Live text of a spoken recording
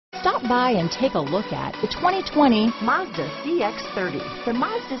Stop by and take a look at the 2020 Mazda CX-30. The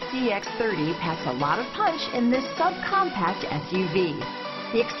Mazda CX-30 packs a lot of punch in this subcompact SUV.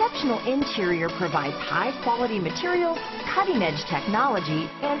 The exceptional interior provides high-quality materials, cutting-edge technology,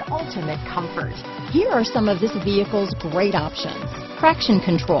 and ultimate comfort. Here are some of this vehicle's great options: traction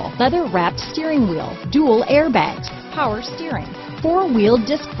control, leather-wrapped steering wheel, dual airbags, power steering, four-wheel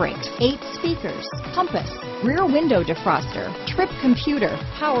disc brakes, 8 speakers, compass, rear window defroster, trip computer,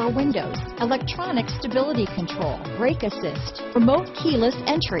 power windows, electronic stability control, brake assist, remote keyless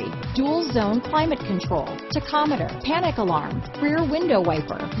entry, dual zone climate control, tachometer, panic alarm, rear window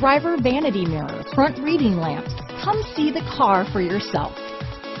wiper, driver vanity mirror, front reading lamps. Come see the car for yourself.